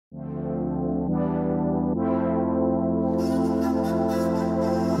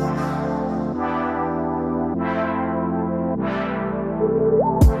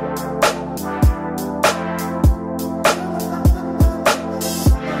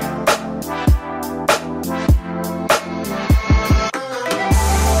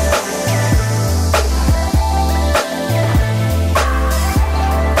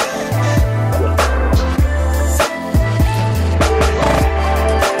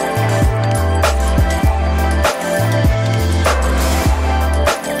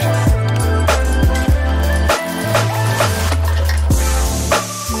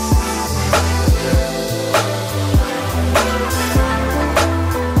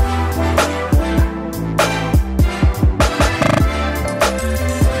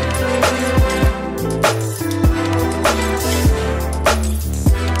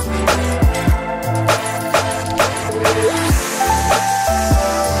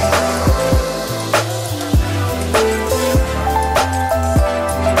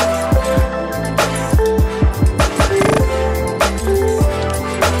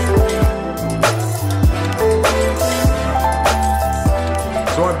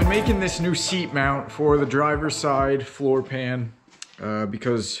So I've been making this new seat mount for the driver's side floor pan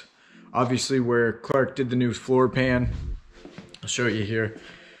because obviously where Clark did the new floor pan, I'll show you here,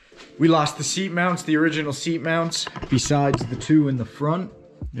 we lost the seat mounts, the original seat mounts, besides the two in the front.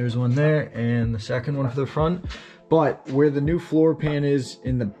 There's one there and the second one for the front. But where the new floor pan is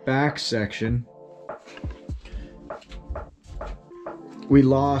in the back section, we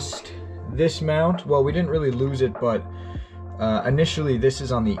lost this mount. Well, we didn't really lose it, but initially this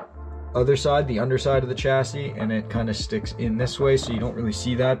is on the other side, the underside of the chassis, and it kind of sticks in this way, so you don't really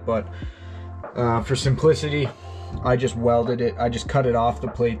see that. But for simplicity, I just welded it. I just cut it off the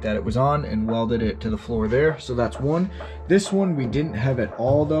plate that it was on and welded it to the floor there. So that's one. This one we didn't have at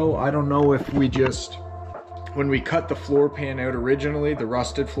all though. I don't know if we just, when we cut the floor pan out originally, the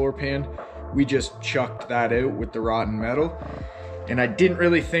rusted floor pan, we just chucked that out with the rotten metal. And I didn't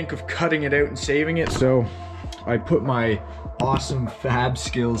really think of cutting it out and saving it, so I put my awesome fab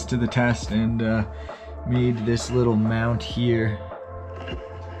skills to the test and made this little mount here.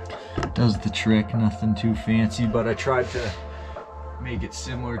 Does the trick, nothing too fancy, but I tried to make it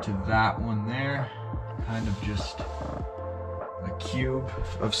similar to that one there. Kind of just a cube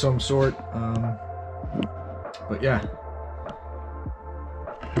of some sort. But yeah,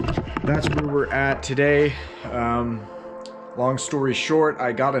 that's where we're at today. Long story short,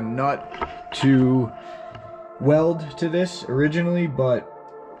 I got a nut to weld to this originally, but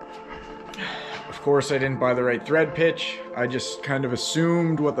of course I didn't buy the right thread pitch. I just kind of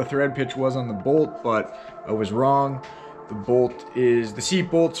assumed what the thread pitch was on the bolt, but I was wrong. The bolt is, the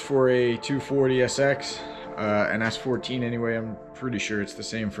seat bolt's for a 240 SX, an S14 anyway. I'm pretty sure it's the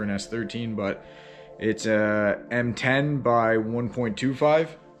same for an S13, but it's a M10 by 1.25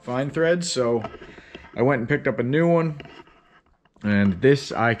 fine thread. So I went and picked up a new one. And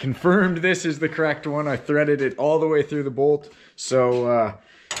this, I confirmed this is the correct one. I threaded it all the way through the bolt. So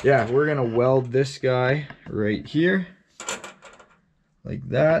yeah, we're gonna weld this guy right here, like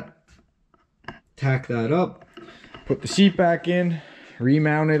that. Tack that up, put the seat back in,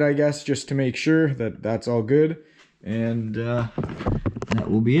 remount it, I guess, just to make sure that that's all good. And that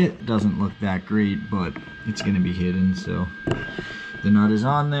will be it. Doesn't look that great, but it's gonna be hidden, so the nut is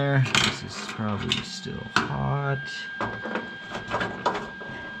on there. This is probably still hot.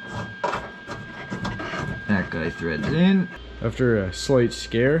 That guy threads in. After a slight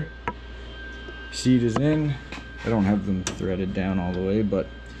scare, seat is in. I don't have them threaded down all the way, but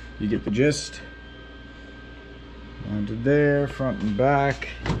you get the gist. Onto there, front and back.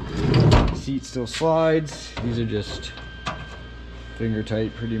 Seat still slides. These are just finger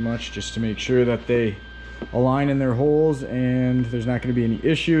tight pretty much, just to make sure that they align in their holes and there's not going to be any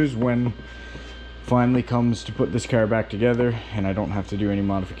issues when finally comes to put this car back together, and I don't have to do any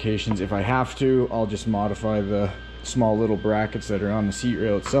modifications. If I have to, I'll just modify the small little brackets that are on the seat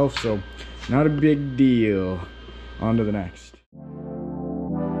rail itself, so not a big deal. On to the next.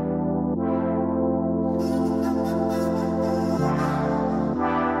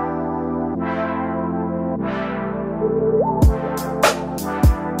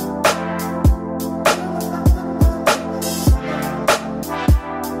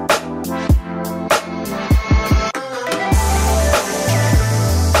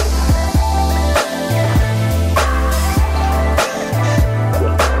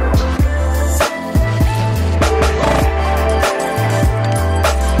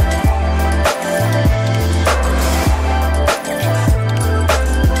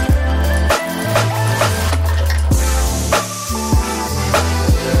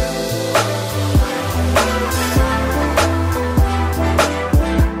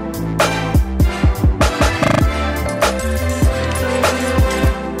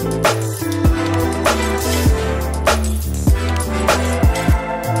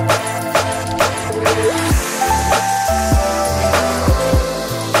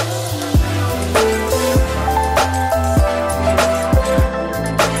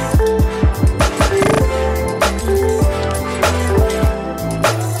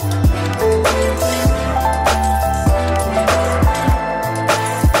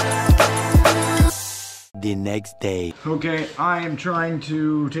 The next day. Okay, I am trying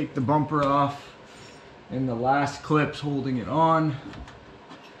to take the bumper off, and the last clips holding it on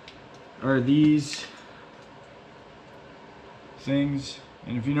are these things.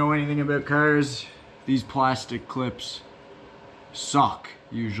 And if you know anything about cars, these plastic clips suck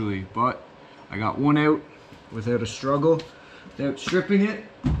usually, but I got one out without a struggle, without stripping it,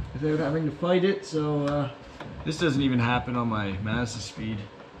 without having to fight it. So this doesn't even happen on my Mazda speed.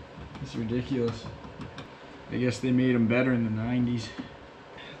 It's ridiculous. I guess they made them better in the 90s.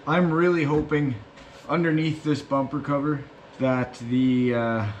 I'm really hoping underneath this bumper cover that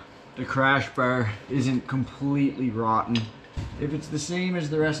the crash bar isn't completely rotten. If it's the same as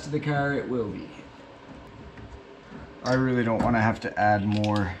the rest of the car, it will be. I really don't want to have to add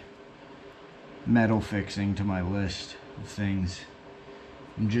more metal fixing to my list of things.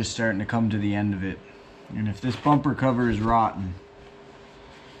 I'm just starting to come to the end of it. And if this bumper cover is rotten,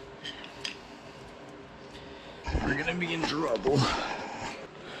 we're gonna be in trouble.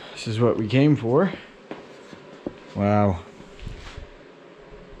 This is what we came for. Wow.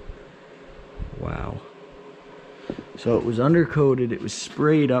 Wow. So it was undercoated, it was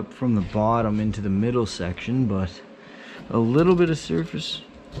sprayed up from the bottom into the middle section, but a little bit of surface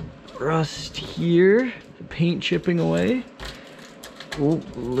rust here, the paint chipping away. Oh,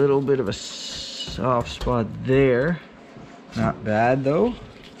 a little bit of a soft spot there. Not bad though.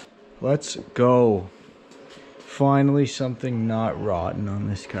 Let's go. Finally something not rotten on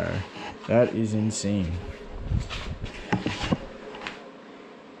this car. That is insane.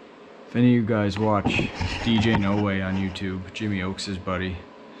 If any of you guys watch DJ No Way on YouTube, Jimmy Oaks' buddy,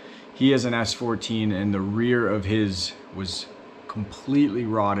 he has an S14 and the rear of his was completely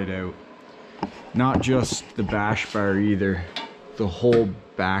rotted out. Not just the bash bar either, the whole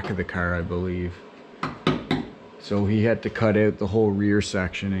back of the car, I believe. So he had to cut out the whole rear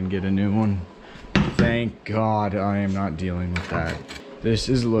section and get a new one. Thank God I am not dealing with that. This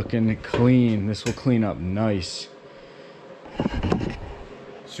is looking clean. This will clean up nice.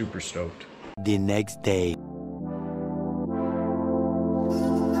 Super stoked. The next day.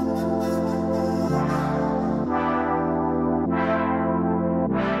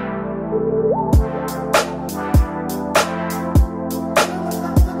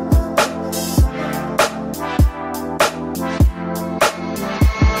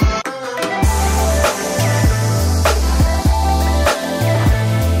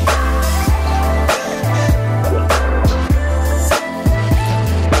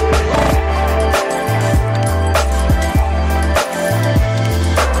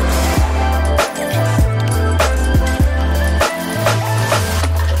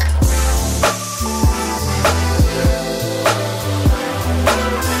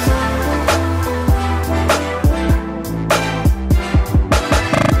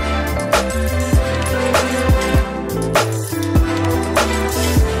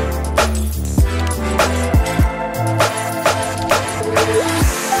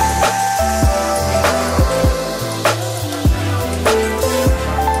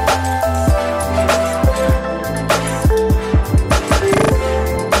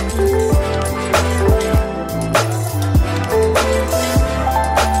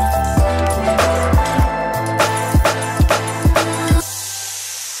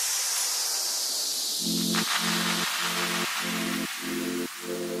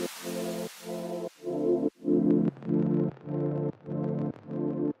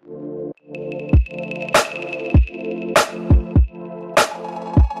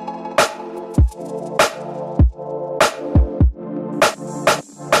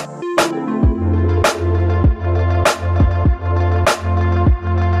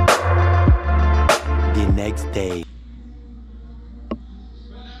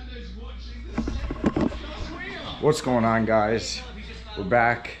 What's going on, guys? We're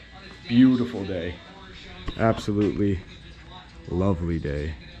back. Beautiful day. Absolutely lovely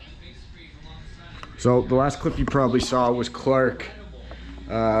day. So the last clip you probably saw was Clark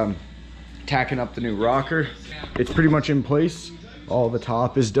tacking up the new rocker. It's pretty much in place. All the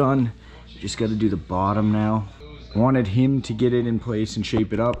top is done. Just got to do the bottom now. I wanted him to get it in place and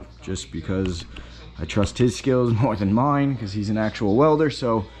shape it up just because I trust his skills more than mine because he's an actual welder,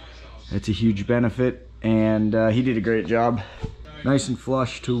 so that's a huge benefit. And he did a great job. Nice and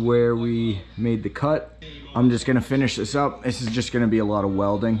flush to where we made the cut. I'm just gonna finish this up. This is just gonna be a lot of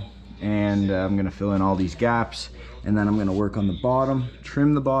welding, and I'm gonna fill in all these gaps, and then I'm gonna work on the bottom,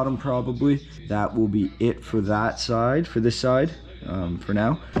 trim the bottom probably. That will be it for that side, for this side, for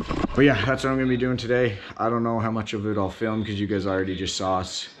now. But yeah, that's what I'm gonna be doing today. I don't know how much of it I'll film because you guys already just saw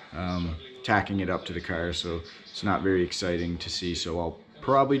us tacking it up to the car, so it's not very exciting to see. So I'll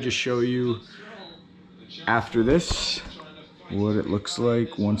probably just show you after this what it looks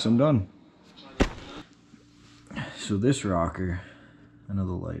like once I'm done. So this rocker, I know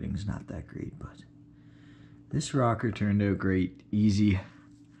the lighting's not that great, but this rocker turned out great, easy.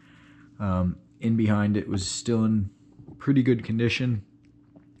 In behind it was still in pretty good condition,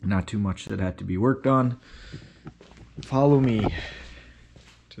 not too much that had to be worked on. Follow me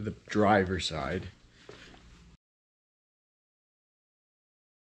to the driver's side.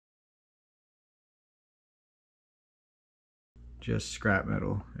 Just scrap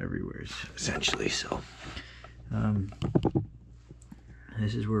metal everywhere, essentially. So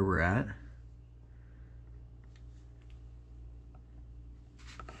This is where we're at.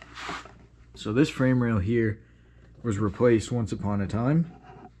 So this frame rail here was replaced once upon a time.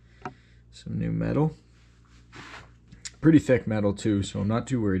 Some new metal. Pretty thick metal too, so I'm not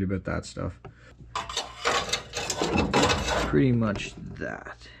too worried about that stuff. Pretty much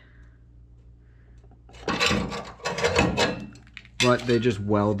that. But they just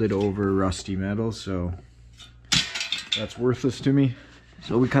welded over rusty metal, so that's worthless to me.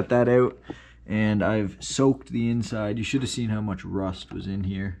 So we cut that out, and I've soaked the inside. You should have seen how much rust was in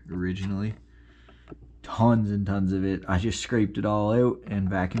here originally. Tons and tons of it. I just scraped it all out and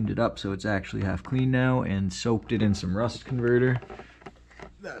vacuumed it up so it's actually half clean now, and soaked it in some rust converter.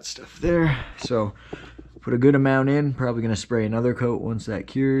 That stuff there. So put a good amount in, probably gonna spray another coat once that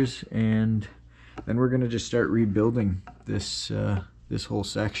cures, and then we're gonna just start rebuilding this this whole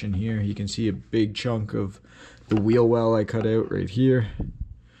section here. You can see a big chunk of the wheel well I cut out right here.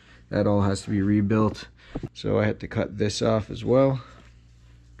 That all has to be rebuilt. So I had to cut this off as well,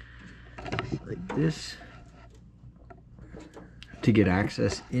 like this, to get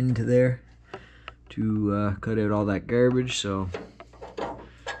access into there to cut out all that garbage. So,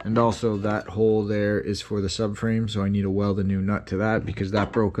 and also that hole there is for the subframe, so I need to weld a new nut to that because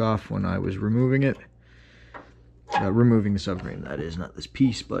that broke off when I was removing it. Removing the subframe, that is, not this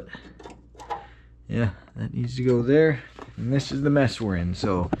piece, but yeah, that needs to go there. And this is the mess we're in.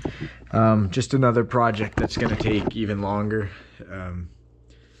 So just another project that's going to take even longer.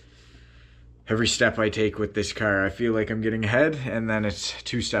 Every step I take with this car, I feel like I'm getting ahead, and then it's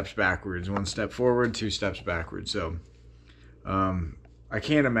 2 steps backwards. 1 step forward, 2 steps backwards. So I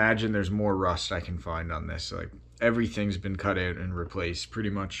can't imagine there's more rust I can find on this. Like, everything's been cut out and replaced pretty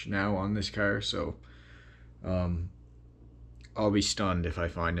much now on this car. So I'll be stunned if I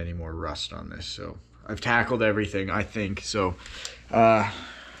find any more rust on this. So I've tackled everything, I think. So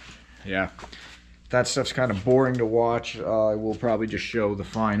yeah, that stuff's kind of boring to watch. I will probably just show the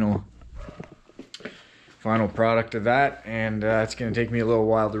final product of that, and it's going to take me a little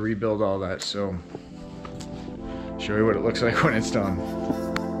while to rebuild all that. So show you what it looks like when it's done.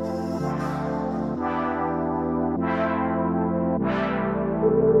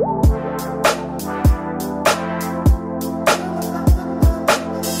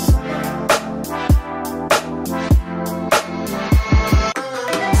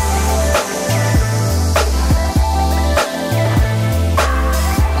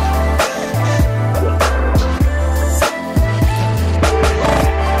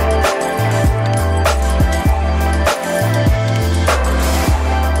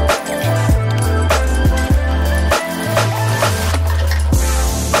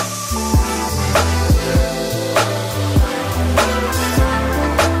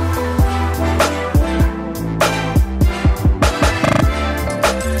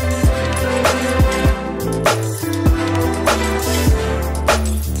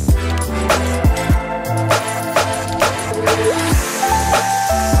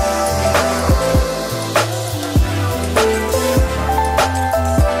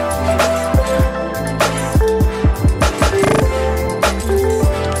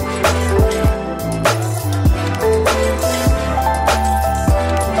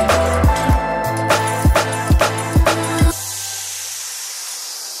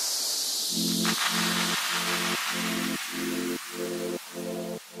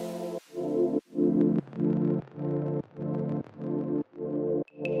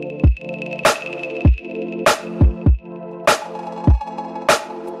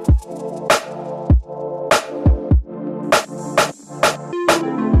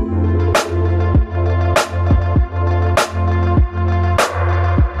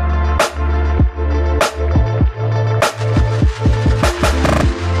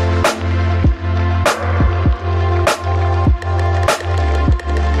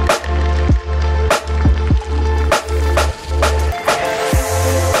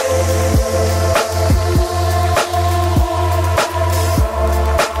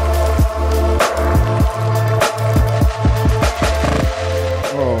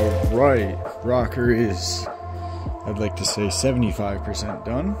 Rocker is, I'd like to say, 75%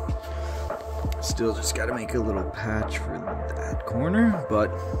 done. Still just got to make a little patch for that corner,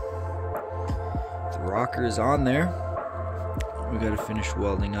 but the rocker is on there. We got to finish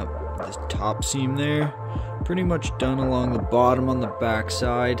welding up this top seam there. Pretty much done along the bottom on the back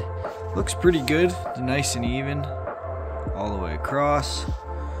side. Looks pretty good, nice and even all the way across.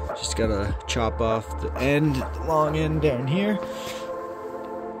 Just got to chop off the end, the long end down here.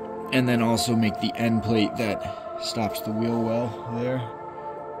 And then also make the end plate that stops the wheel well there.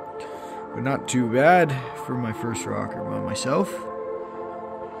 but not too bad for my first rocker by myself.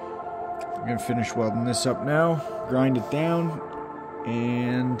 I'm gonna finish welding this up now, grind it down,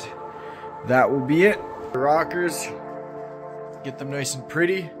 and that will be it. The rockers, get them nice and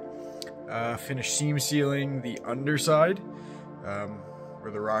pretty. Finish seam sealing the underside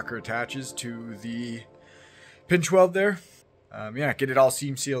where the rocker attaches to the pinch weld there. Yeah, get it all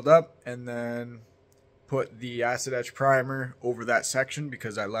seam sealed up, and then put the acid etch primer over that section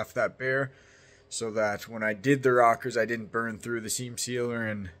because I left that bare so that when I did the rockers I didn't burn through the seam sealer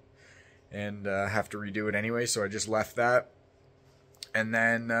and have to redo it anyway, so I just left that. And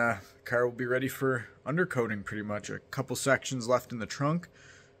then car will be ready for undercoating pretty much. A couple sections left in the trunk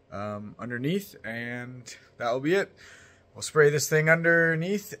underneath, and that'll be it. We'll spray this thing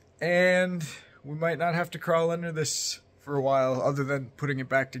underneath, and we might not have to crawl under this for a while other than putting it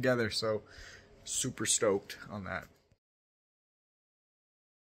back together, so super stoked on that.